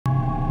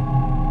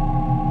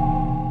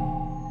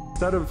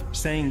instead of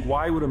saying,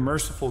 why would a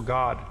merciful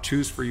God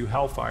choose for you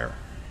hellfire?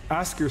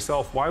 Ask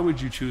yourself, why would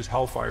you choose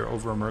hellfire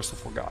over a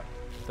merciful God?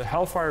 The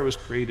hellfire was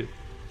created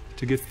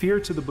to give fear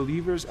to the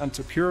believers and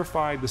to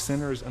purify the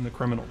sinners and the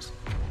criminals.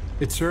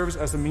 It serves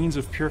as a means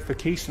of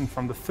purification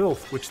from the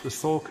filth which the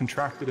soul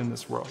contracted in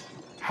this world.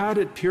 Had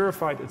it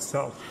purified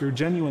itself through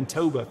genuine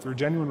tawbah, through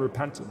genuine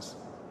repentance,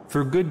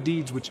 through good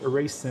deeds which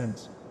erase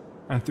sins,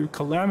 and through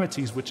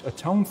calamities which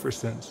atone for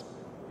sins,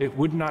 it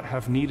would not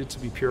have needed to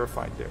be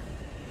purified there.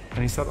 And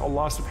he said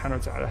Allah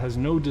subhanahu wa ta'ala has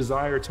no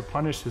desire to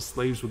punish his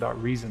slaves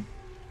without reason.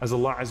 As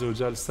Allah Azza wa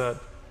Jal said,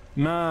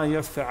 مَا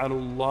يَفْعَلُ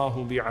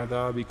اللَّهُ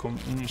بِعَذَابِكُمْ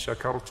إِن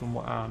شَكَرْتُمْ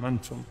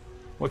وَآمَنْتُمْ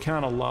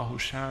وَكَانَ اللَّهُ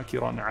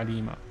شَاكِرًا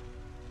عَلِيمًا.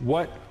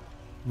 What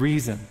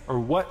reason or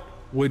what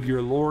would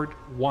your Lord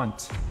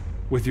want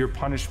with your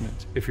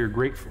punishment if you're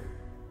grateful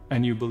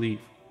and you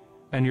believe?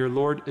 And your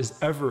Lord is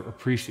ever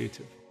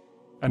appreciative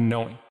and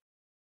knowing.